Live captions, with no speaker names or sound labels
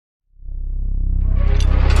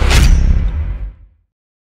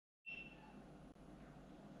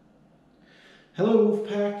Hello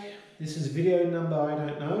Wolfpack, this is video number I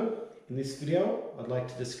don't know. In this video I'd like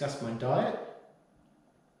to discuss my diet.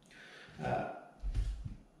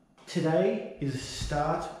 Today is the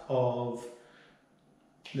start of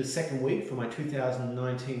the second week for my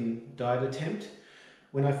 2019 diet attempt.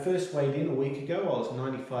 When I first weighed in a week ago I was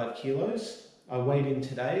 95 kilos. I weighed in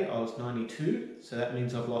today, I was 92, so that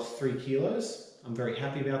means I've lost 3 kilos. I'm very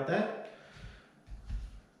happy about that.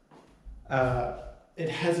 It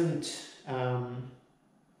hasn't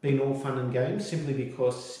been all fun and games simply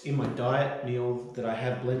because in my diet meal that I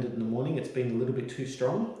have blended in the morning it's been a little bit too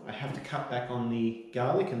strong. I have to cut back on the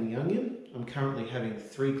garlic and the onion. I'm currently having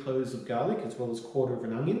 3 cloves of garlic as well as a quarter of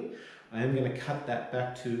an onion. I am going to cut that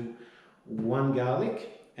back to 1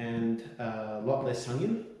 garlic and a lot less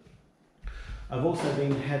onion. I've also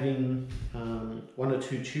been having 1 or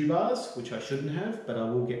 2 chew bars, which I shouldn't have, but I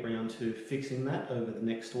will get round to fixing that over the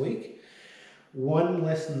next week. One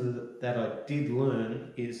lesson that I did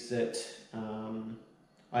learn is that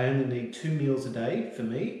I only need 2 meals a day for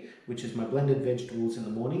me, which is my blended vegetables in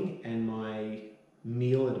the morning and my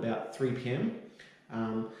meal at about 3 p.m.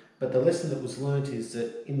 But the lesson that was learnt is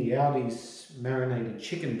that in the Aldi's marinated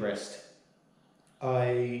chicken breast,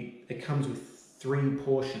 it comes with 3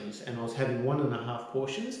 portions, and I was having 1.5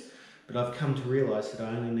 portions, but I've come to realise that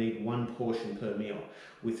I only need 1 portion per meal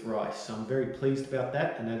with rice. So I'm very pleased about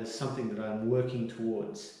that, and that is something that I'm working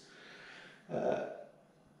towards.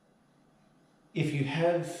 If you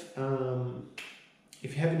have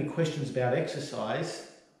any questions about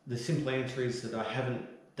exercise, the simple answer is that I haven't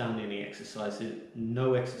done any exercise.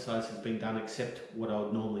 No exercise has been done except what I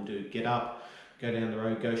would normally do: get up, go down the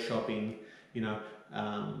road, go shopping,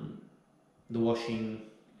 the washing,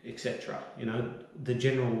 etc. The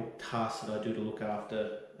general tasks that I do to look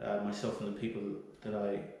after myself and the people that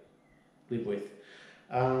I live with.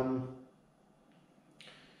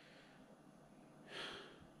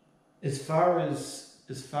 As far as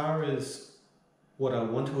what I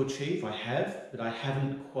want to achieve, I have, but I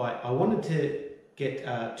haven't quite. I wanted to get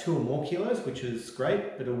 2 or more kilos, which is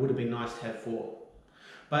great, but it would have been nice to have 4.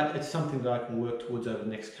 But it's something that I can work towards over the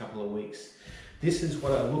next couple of weeks. This is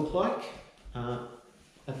what I look like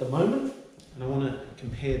at the moment, and I want to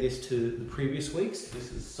compare this to the previous weeks.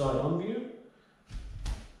 This is side-on view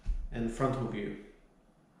and frontal view.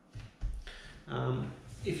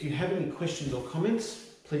 If you have any questions or comments,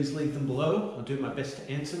 please leave them below. I'll do my best to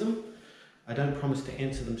answer them. I don't promise to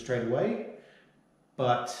answer them straight away,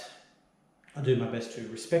 but I'll do my best to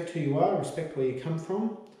respect who you are, respect where you come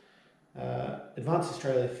from, advance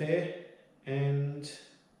Australia fair, and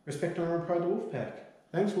respect, honour and pride the Wolfpack.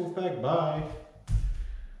 Thanks Wolfpack, bye.